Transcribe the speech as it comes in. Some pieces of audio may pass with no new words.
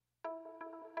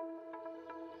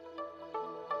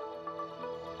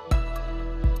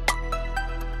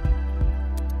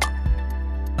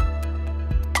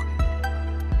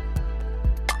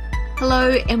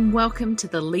Hello and welcome to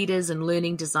the Leaders in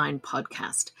Learning Design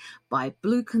podcast by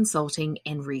Blue Consulting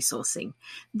and Resourcing,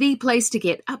 the place to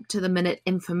get up-to-the-minute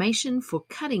information for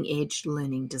cutting-edge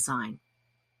learning design.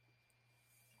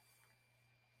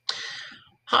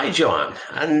 Hi, Joanne.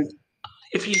 And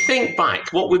if you think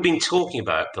back, what we've been talking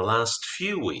about the last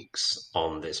few weeks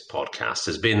on this podcast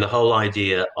has been the whole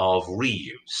idea of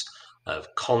reuse,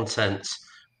 of content,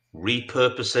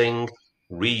 repurposing,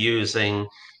 reusing,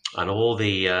 and all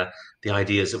the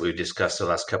ideas that we've discussed the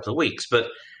last couple of weeks. But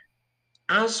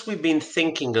as we've been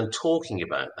thinking and talking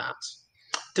about that,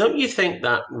 don't you think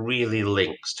that really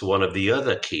links to one of the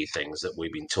other key things that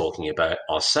we've been talking about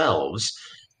ourselves?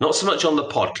 Not so much on the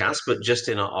podcast, but just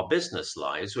in our business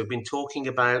lives, we've been talking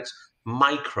about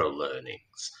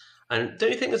micro-learnings. And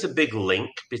don't you think there's a big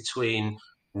link between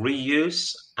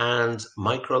reuse and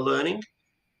micro-learning?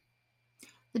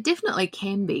 There definitely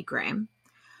can be, Graham.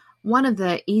 One of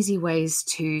the easy ways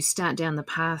to start down the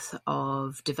path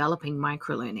of developing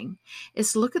microlearning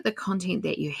is to look at the content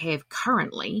that you have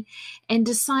currently and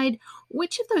decide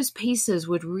which of those pieces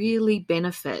would really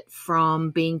benefit from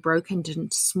being broken into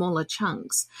smaller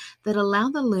chunks that allow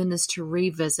the learners to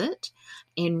revisit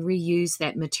and reuse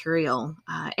that material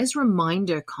as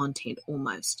reminder content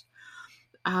almost.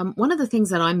 One of the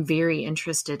things that I'm very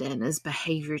interested in is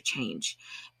behavior change.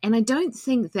 And I don't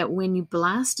think that when you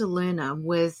blast a learner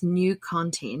with new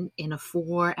content in a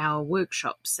 4-hour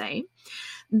workshop, say,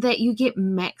 that you get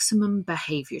maximum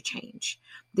behavior change.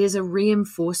 There's a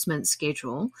reinforcement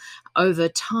schedule over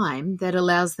time that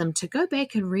allows them to go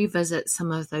back and revisit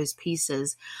some of those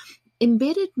pieces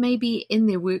embedded maybe in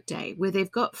their workday where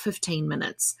they've got 15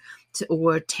 minutes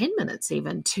or 10 minutes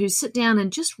even to sit down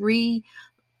and just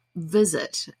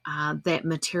revisit that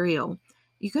material.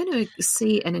 You're going to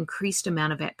see an increased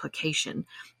amount of application.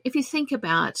 If you think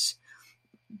about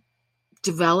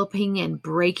developing and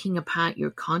breaking apart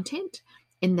your content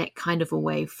in that kind of a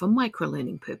way for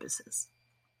microlearning purposes.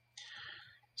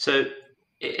 So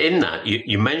in that,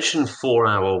 you mentioned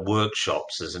 4-hour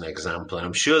workshops as an example, and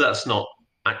I'm sure that's not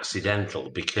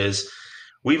accidental because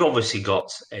we've obviously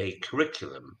got a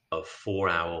curriculum of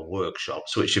 4-hour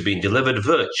workshops which have been delivered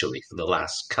virtually for the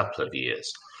last couple of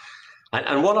years.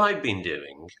 And what I've been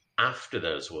doing after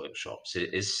those workshops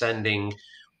is sending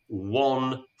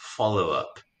one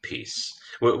follow-up piece,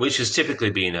 which has typically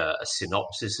been a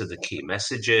synopsis of the key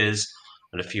messages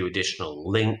and a few additional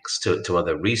links to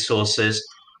other resources.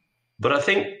 But I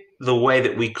think the way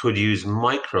that we could use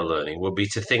microlearning would be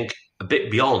to think a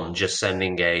bit beyond just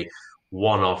sending a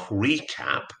one-off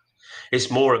recap.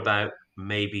 It's more about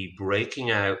maybe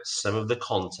breaking out some of the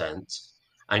content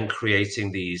and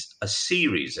creating a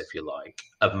series, if you like,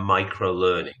 of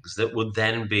micro-learnings that would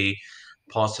then be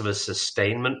part of a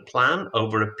sustainment plan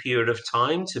over a period of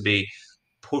time to be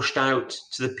pushed out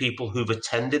to the people who've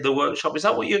attended the workshop. Is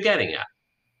that what you're getting at?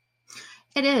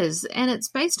 It is, and it's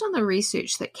based on the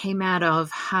research that came out of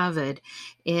Harvard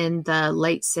in the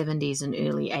late 70s and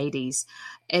early 80s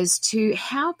as to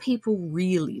how people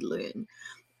really learn.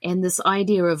 And this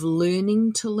idea of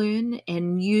learning to learn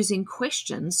and using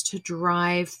questions to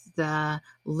drive the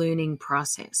learning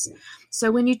process. So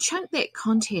when you chunk that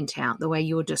content out the way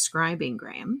you're describing,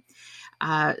 Graham,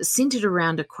 centered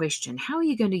around a question, how are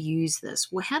you going to use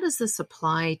this? Well, how does this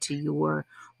apply to your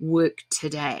work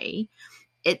today?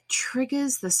 It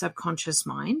triggers the subconscious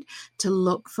mind to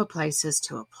look for places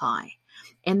to apply.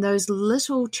 And those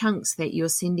little chunks that you're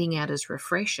sending out as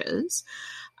refreshers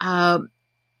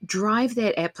drive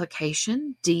that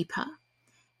application deeper.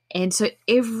 And so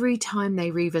every time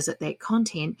they revisit that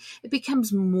content, it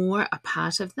becomes more a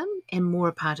part of them and more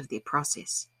a part of their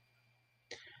process.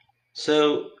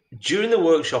 So during the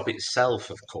workshop itself,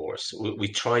 of course, we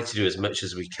try to do as much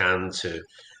as we can to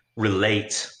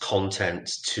relate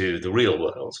content to the real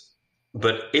world.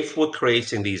 But if we're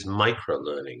creating these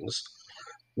micro-learnings,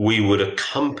 we would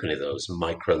accompany those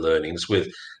micro-learnings with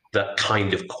that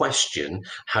kind of question.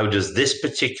 How does this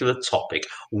particular topic,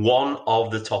 one of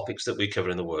the topics that we cover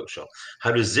in the workshop,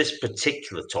 how does this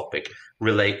particular topic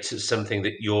relate to something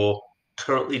that you're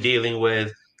currently dealing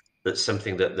with, that's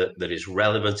something that is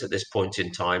relevant at this point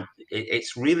in time?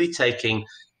 It's really taking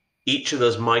each of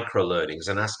those micro-learnings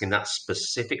and asking that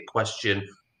specific question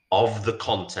of the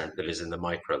content that is in the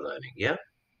micro-learning, yeah?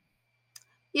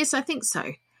 Yes, I think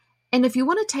so. And if you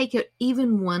want to take it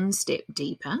even one step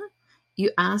deeper, you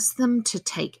ask them to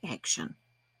take action.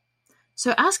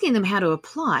 So asking them how to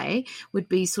apply would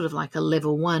be sort of like a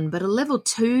level 1, but a level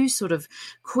 2 sort of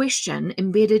question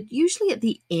embedded usually at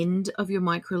the end of your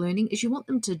microlearning is you want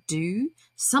them to do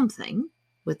something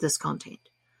with this content.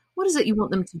 What is it you want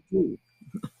them to do?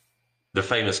 The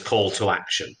famous call to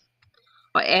action.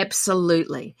 Oh,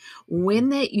 absolutely. When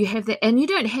that you have that, and you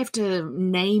don't have to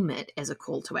name it as a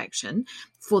call to action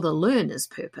for the learner's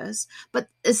purpose, but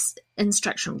as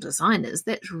instructional designers,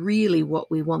 that's really what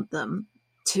we want them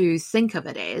to think of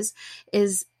it as,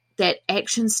 is that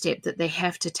action step that they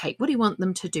have to take. What do you want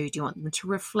them to do? Do you want them to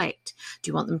reflect? Do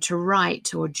you want them to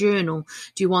write or journal?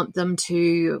 Do you want them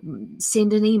to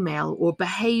send an email or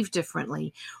behave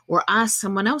differently or ask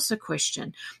someone else a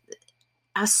question?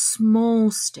 A small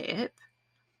step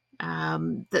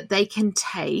that they can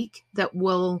take that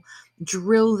will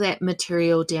drill that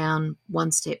material down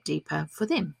one step deeper for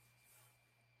them.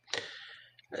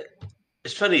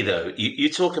 It's funny though, you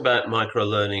talk about micro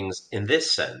learnings in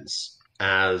this sense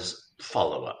as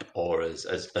follow up or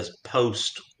as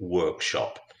post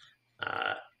workshop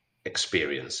uh,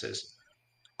 experiences.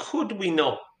 Could we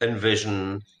not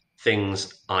envision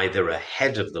things either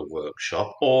ahead of the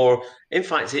workshop or, in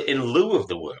fact, in lieu of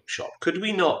the workshop? Could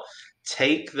we not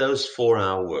take those 4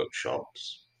 hour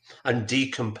workshops and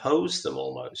decompose them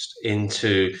almost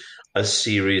into a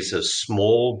series of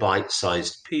small bite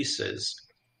sized pieces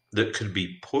that could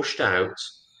be pushed out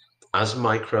as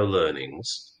micro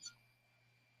learnings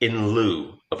in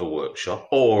lieu of a workshop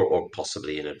or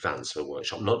possibly in advance of a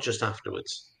workshop, not just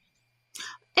afterwards?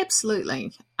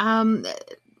 Absolutely. 4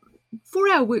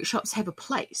 hour workshops have a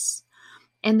place.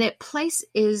 And that place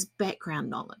is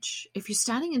background knowledge. If you're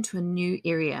starting into a new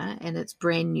area and it's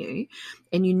brand new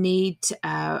and you need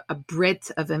a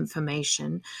breadth of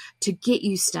information to get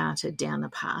you started down a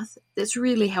path, that's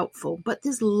really helpful. But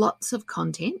there's lots of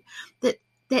content that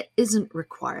isn't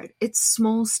required. It's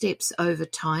small steps over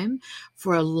time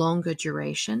for a longer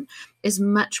duration is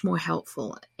much more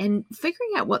helpful. And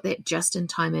figuring out what that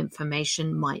just-in-time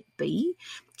information might be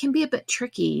can be a bit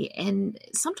tricky and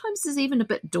sometimes is even a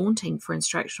bit daunting for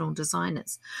instructional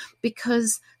designers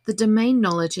because the domain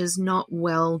knowledge is not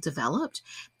well developed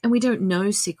and we don't know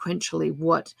sequentially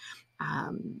what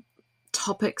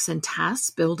topics and tasks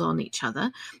build on each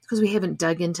other because we haven't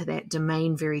dug into that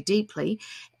domain very deeply.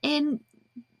 And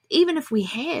even if we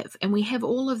have, and we have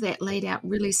all of that laid out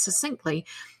really succinctly,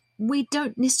 we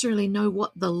don't necessarily know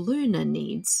what the learner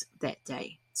needs that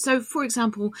day. So, for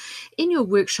example, in your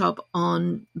workshop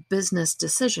on business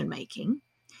decision making,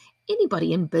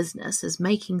 anybody in business is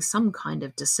making some kind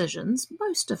of decisions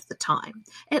most of the time,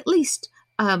 at least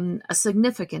a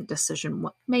significant decision,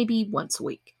 maybe once a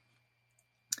week.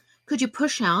 Could you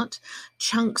push out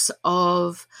chunks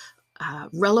of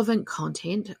relevant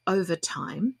content over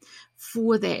time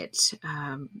for that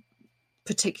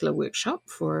particular workshop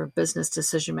for business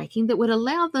decision making that would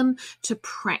allow them to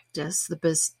practice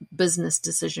the business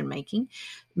decision making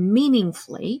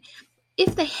meaningfully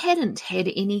if they hadn't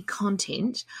had any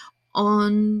content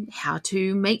on how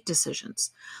to make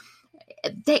decisions?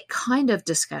 That kind of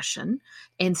discussion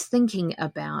and thinking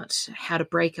about how to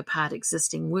break apart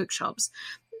existing workshops,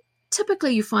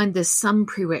 typically you find there's some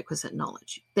prerequisite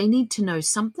knowledge. They need to know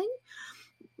something.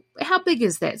 How big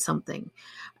is that something?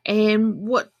 And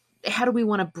how do we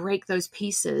want to break those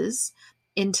pieces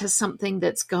into something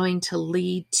that's going to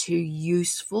lead to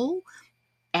useful,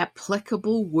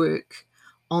 applicable work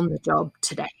on the job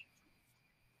today?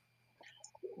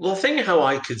 Well, the thing how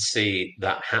I could see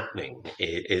that happening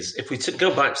is if we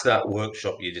go back to that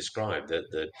workshop you described,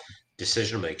 the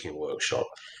decision making workshop,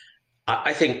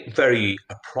 I think very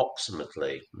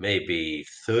approximately maybe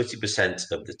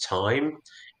 30% of the time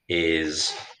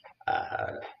is,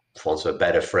 for want of a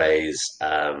better phrase,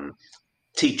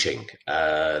 teaching,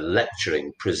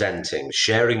 lecturing, presenting,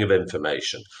 sharing of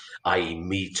information, i.e.,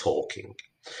 me talking.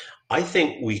 I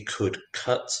think we could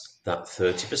cut that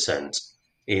 30%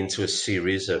 into a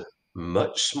series of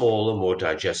much smaller, more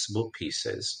digestible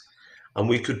pieces, and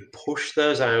we could push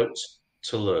those out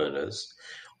to learners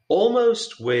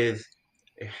almost with,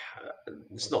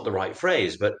 it's not the right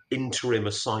phrase, but interim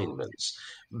assignments.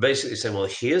 Basically saying, well,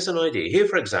 here's an idea. Here,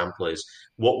 for example, is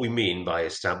what we mean by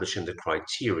establishing the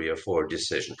criteria for a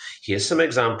decision. Here's some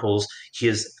examples.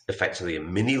 Here's effectively a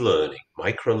mini learning,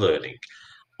 micro learning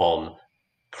on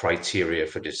criteria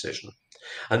for decision.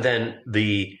 And then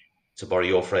to borrow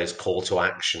your phrase, call to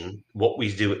action, what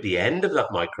we do at the end of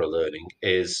that micro learning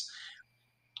is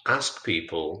ask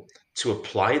people to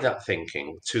apply that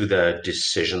thinking to the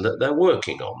decision that they're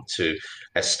working on, to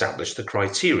establish the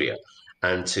criteria,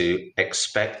 and to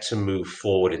expect to move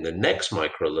forward in the next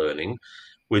micro learning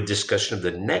with discussion of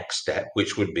the next step,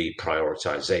 which would be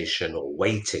prioritization or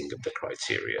weighting of the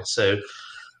criteria. So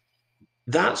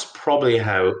that's probably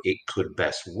how it could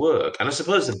best work. And I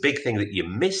suppose the big thing that you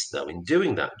miss, though, in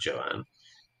doing that, Joanne,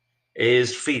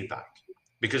 is feedback.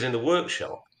 Because in the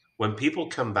workshop, when people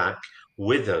come back,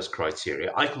 with those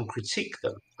criteria, I can critique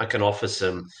them. I can offer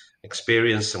some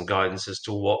experience, some guidance as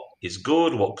to what is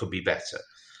good, what could be better.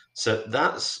 So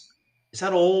is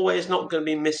that always not going to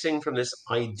be missing from this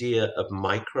idea of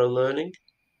micro learning?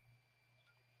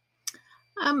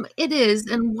 It is.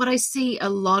 And what I see a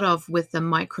lot of with the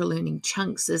microlearning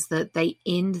chunks is that they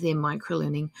end their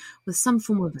microlearning with some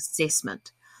form of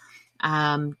assessment,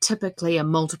 typically a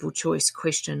multiple choice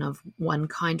question of one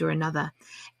kind or another.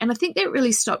 And I think that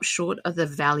really stops short of the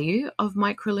value of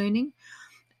microlearning.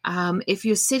 If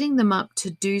you're setting them up to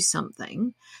do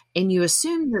something and you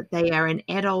assume that they are an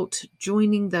adult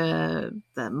joining the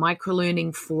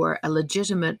microlearning for a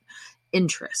legitimate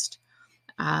interest,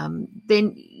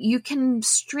 then you can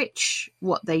stretch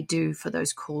what they do for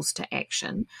those calls to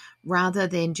action rather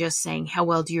than just saying, how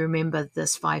well do you remember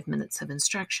this 5 minutes of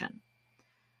instruction?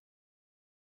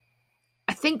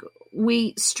 I think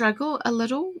we struggle a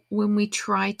little when we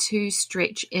try to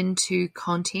stretch into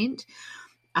content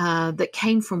that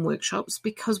came from workshops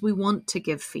because we want to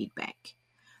give feedback.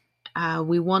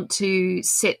 We want to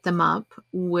set them up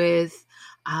with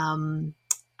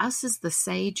us as the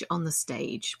sage on the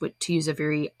stage, to use a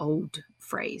very old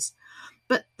phrase.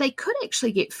 But they could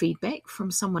actually get feedback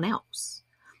from someone else.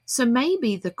 So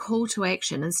maybe the call to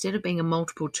action, instead of being a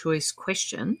multiple choice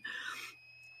question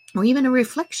or even a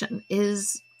reflection,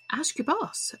 is ask your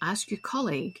boss, ask your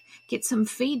colleague, get some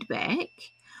feedback,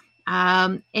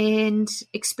 and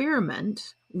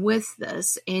experiment with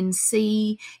this and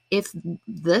see if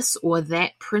this or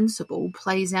that principle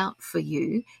plays out for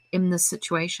you in this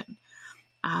situation.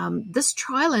 This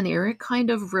trial and error kind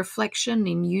of reflection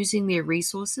in using their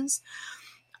resources,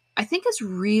 I think is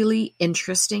really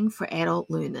interesting for adult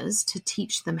learners to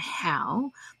teach them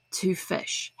how to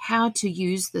fish, how to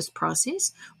use this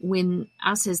process when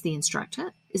us as the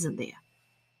instructor isn't there.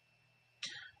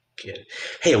 Good.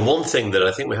 Hey, and one thing that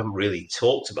I think we haven't really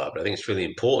talked about, but I think it's really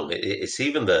important, it's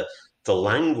even the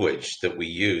language that we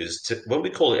use when we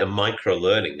call it a micro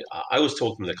learning. I was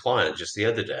talking to the client just the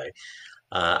other day,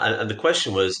 and the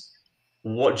question was,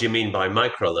 what do you mean by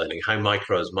micro learning? How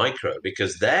micro is micro?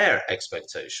 Because their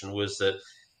expectation was that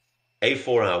a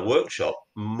 4 hour workshop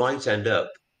might end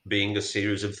up being a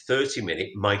series of 30-minute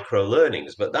micro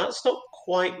learnings, but that's not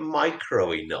quite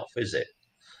micro enough, is it?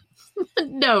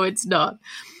 No, it's not.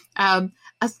 A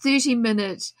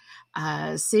 30-minute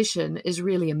session is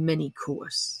really a mini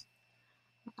course.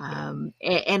 And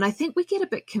I think we get a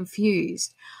bit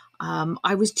confused.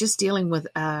 I was just dealing with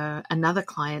another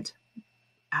client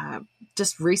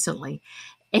just recently,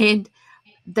 and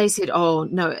they said, oh,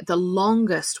 no, the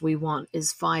longest we want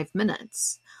is 5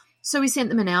 minutes. So we sent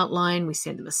them an outline, we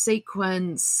sent them a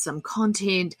sequence, some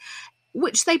content,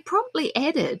 which they promptly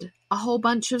added a whole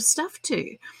bunch of stuff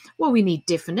to. Well, we need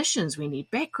definitions, we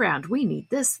need background, we need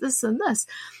this, this, and this.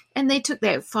 And they took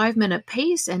that 5-minute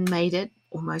piece and made it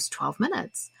almost 12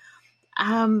 minutes.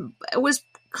 It was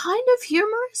kind of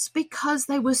humorous because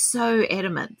they were so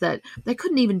adamant that they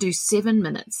couldn't even do 7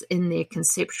 minutes in their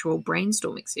conceptual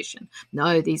brainstorming session.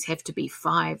 No, these have to be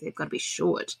 5. They've got to be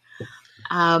short.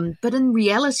 But in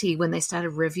reality, when they started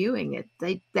reviewing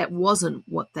it, that wasn't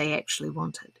what they actually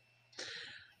wanted.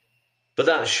 But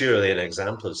that's surely an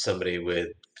example of somebody with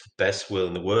the best will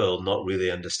in the world not really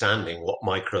understanding what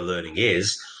micro learning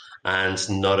is and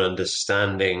not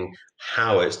understanding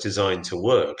how it's designed to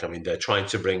work. I mean, they're trying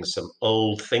to bring some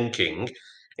old thinking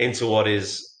into what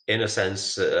is, in a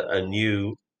sense, a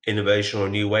new innovation or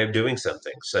a new way of doing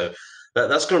something. So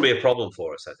that's going to be a problem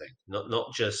for us, I think,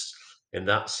 not just in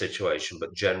that situation,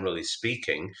 but generally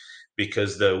speaking,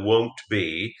 because there won't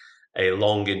be a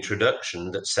long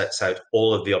introduction that sets out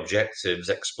all of the objectives,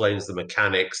 explains the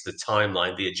mechanics, the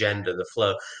timeline, the agenda, the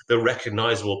flow, the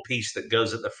recognizable piece that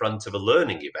goes at the front of a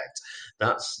learning event.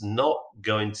 That's not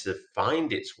going to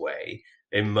find its way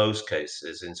in most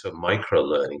cases into a micro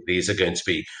learning. These are going to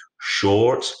be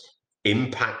short,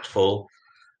 impactful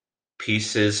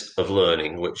pieces of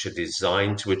learning which are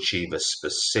designed to achieve a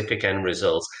specific end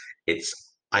result.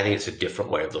 I think it's a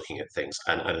different way of looking at things.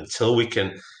 And until we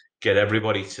can get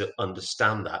everybody to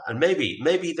understand that, and maybe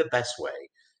the best way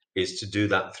is to do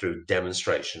that through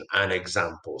demonstration and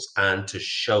examples and to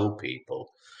show people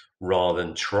rather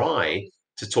than try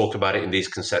to talk about it in these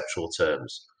conceptual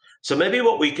terms. So maybe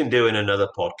what we can do in another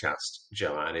podcast,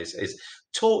 Joanne, is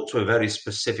talk to a very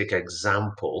specific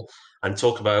example and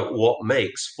talk about what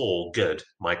makes for good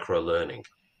micro learning.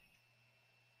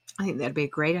 I think that'd be a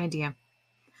great idea.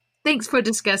 Thanks for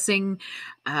discussing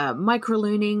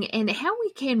microlearning and how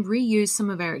we can reuse some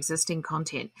of our existing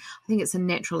content. I think it's a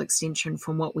natural extension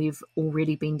from what we've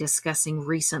already been discussing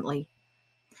recently.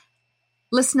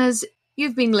 Listeners,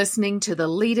 You've been listening to the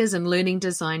Leaders in Learning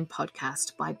Design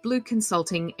podcast by Blue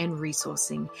Consulting and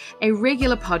Resourcing, a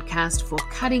regular podcast for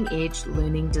cutting-edge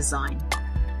learning design.